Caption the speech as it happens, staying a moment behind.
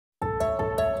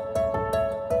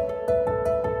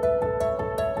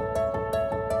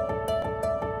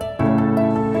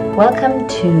Welcome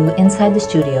to Inside the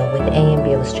Studio with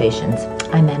AMBillustrations.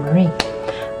 I'm Anne-Marie,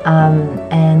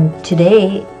 and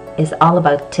today is all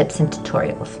about tips and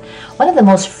tutorials. One of the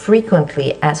most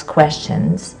frequently asked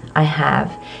questions I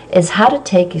have is how to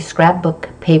take a scrapbook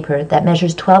paper that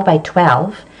measures 12 by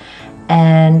 12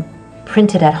 and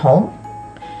print it at home,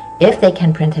 if they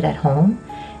can print it at home,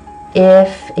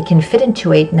 if it can fit into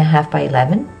 8.5 by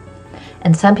 11,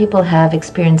 and some people have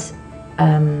experienced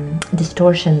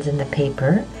distortions in the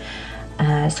paper.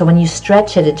 So when you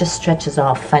stretch it, it just stretches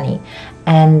all funny.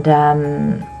 And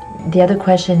the other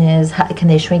question is, how can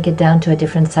they shrink it down to a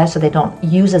different size so they don't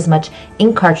use as much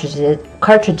ink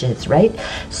cartridges, right?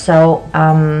 So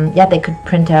yeah, they could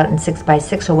print out in 6 by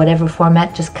 6 or whatever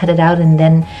format, just cut it out and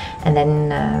then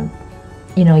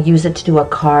you know, use it to do a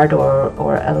card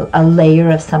or a layer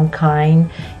of some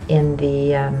kind in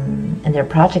their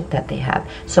project that they have.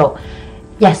 So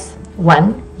yes,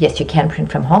 yes, you can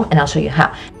print from home, and I'll show you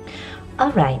how.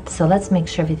 Alright, so let's make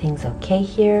sure everything's okay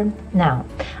here. Now,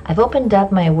 I've opened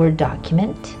up my Word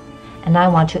document and I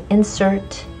want to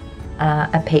insert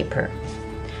a paper.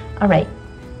 Alright,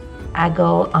 I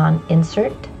go on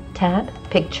Insert tab,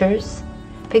 Pictures,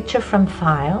 Picture from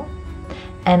File,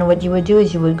 and what you would do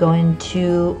is you would go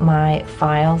into my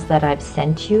files that I've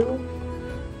sent you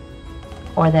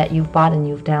or that you've bought and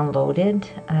you've downloaded.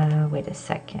 Wait a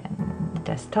second,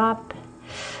 Desktop.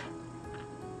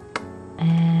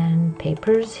 And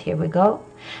papers, here we go.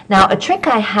 Now a trick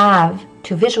I have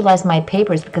to visualize my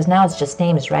papers, because now it's just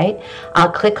names, right?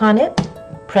 I'll click on it,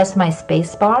 press my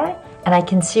space bar, and I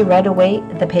can see right away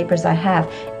the papers I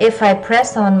have. If I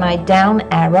press on my down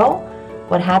arrow,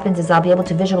 what happens is I'll be able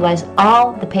to visualize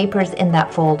all the papers in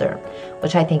that folder,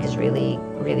 which I think is really,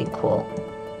 really cool.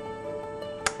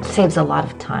 Saves a lot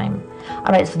of time.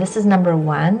 All right, so this is number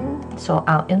 1, so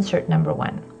I'll insert number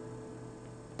 1.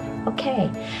 Okay,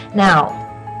 now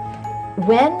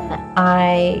when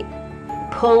I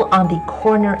pull on the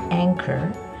corner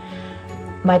anchor,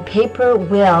 my paper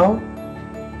will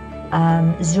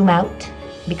zoom out,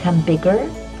 become bigger,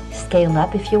 scale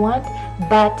up if you want,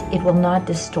 but it will not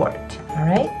distort. All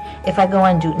right, if I go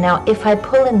undo, now if I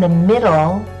pull in the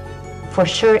middle, for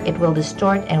sure it will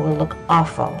distort and will look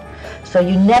awful. So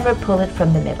you never pull it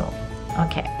from the middle.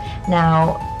 Okay,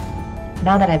 now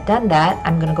that I've done that,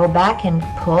 I'm going to go back and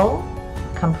pull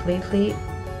completely,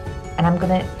 and I'm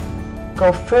going to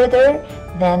go further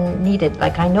than needed.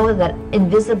 Like, I know that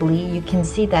invisibly you can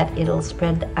see that it'll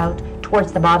spread out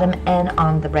towards the bottom and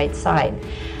on the right side.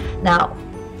 Now,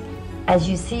 as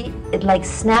you see, it like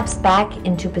snaps back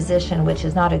into position, which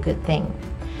is not a good thing.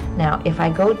 Now, if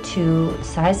I go to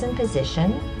Size and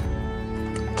Position,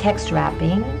 Text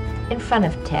Wrapping, in front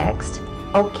of text,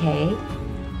 okay,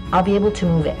 I'll be able to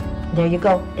move it. There you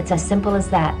go. It's as simple as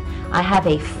that. I have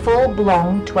a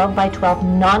full-blown 12 by 12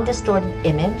 non-distorted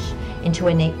image into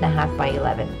an 8.5 by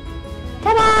 11.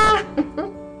 Ta-da!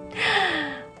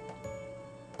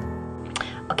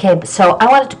 Okay, so I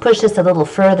wanted to push this a little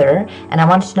further, and I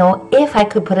wanted to know if I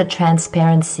could put a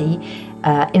transparency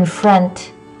in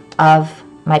front of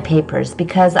my papers,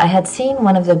 because I had seen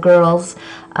one of the girls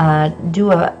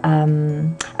do a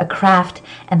craft,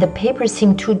 and the paper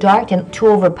seemed too dark and too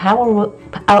overpowering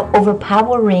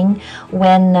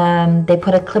when they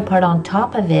put a clip art on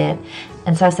top of it.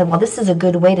 And so I said, well, this is a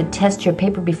good way to test your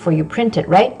paper before you print it,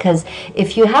 right? Because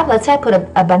if you have, let's say I put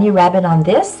a bunny rabbit on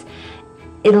this,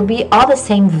 it'll be all the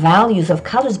same values of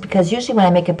colors, because usually when I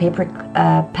make a paper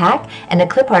pack and a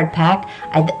clip art pack,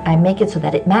 I make it so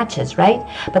that it matches, right?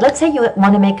 But let's say you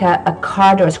want to make a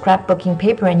card or a scrapbooking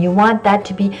paper and you want that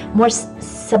to be more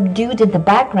subdued in the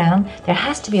background. There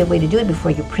has to be a way to do it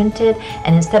before you print it,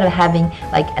 and instead of having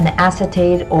like an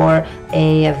acetate or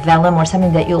a vellum or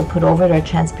something that you'll put over it, or a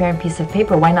transparent piece of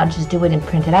paper, why not just do it and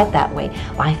print it out that way?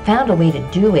 Well, I found a way to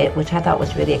do it, which I thought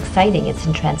was really exciting. It's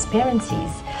in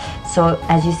transparencies. So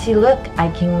as you see, look, I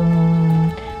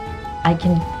can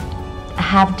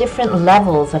have different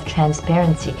levels of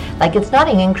transparency. Like, it's not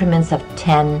in increments of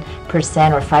 10%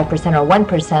 or 5% or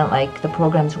 1% like the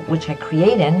programs which I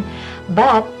create in,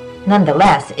 but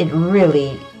nonetheless, it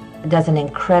really does an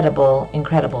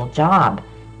incredible job.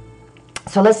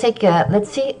 So let's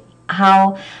see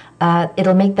how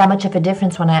it'll make that much of a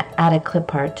difference when I add a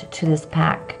clip art to this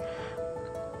pack.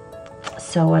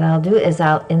 So what I'll do is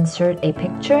I'll insert a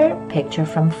picture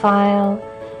from File.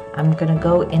 I'm going to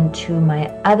go into my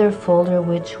other folder,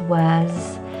 which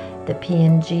was the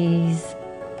PNGs,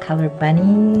 color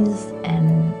bunnies,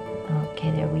 and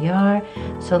okay, there we are.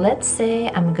 So let's say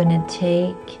I'm going to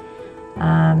take,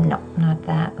 no, not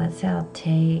that. Let's say I'll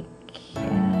take,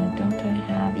 don't I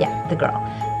have, yeah, the girl.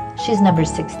 She's number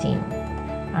 16.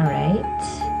 All right.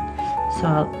 So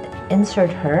I'll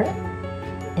insert her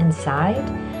inside.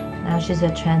 Now she's a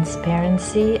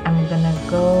transparency. I'm gonna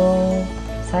go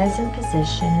size and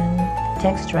position,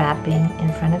 text wrapping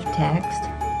in front of text.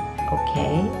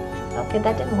 Okay,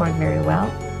 that didn't work very well.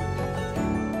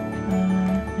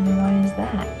 And why is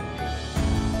that?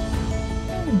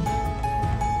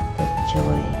 The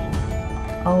joy.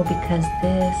 Oh, because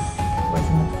this was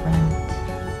in the front.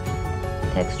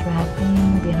 Text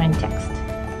wrapping behind text.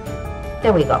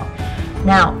 There we go.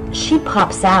 Now, she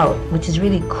pops out, which is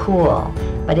really cool.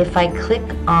 But if I click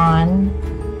on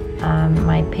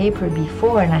my paper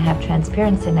before and I have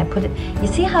transparency and I put it, you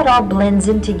see how it all blends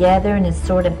in together and it's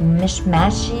sort of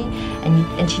mishmashy,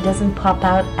 and she doesn't pop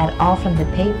out at all from the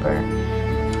paper.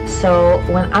 So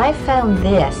when I found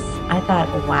this, I thought,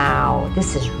 wow,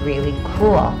 this is really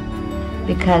cool.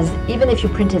 Because even if you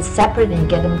print it separate and you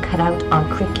get them cut out on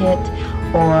Cricut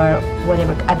or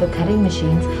whatever other cutting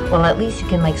machines, well, at least you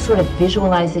can like sort of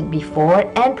visualize it before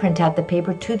and print out the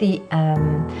paper to the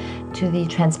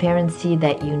transparency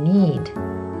that you need.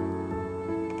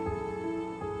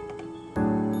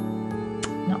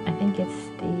 No, I think it's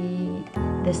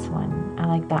this one. I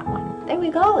like that one. There we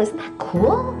go. Isn't that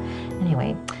cool?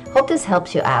 Anyway, hope this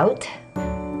helps you out.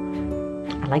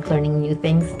 I like learning new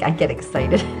things. I get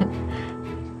excited.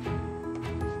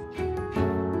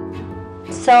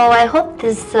 So I hope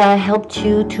this helped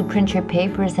you to print your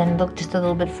papers and look just a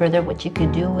little bit further what you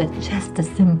could do with just a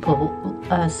simple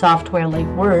software like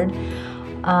Word.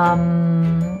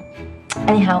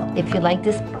 Anyhow, if you like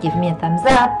this, give me a thumbs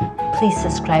up. Please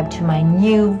subscribe to my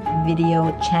new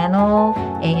video channel,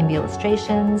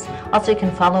 AMBillustrations. Also, you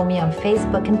can follow me on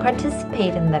Facebook and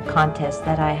participate in the contest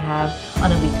that I have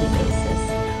on a weekly basis.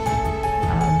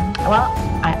 Well,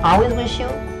 I always wish you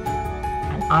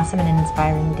an awesome and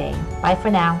inspiring day. Bye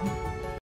for now.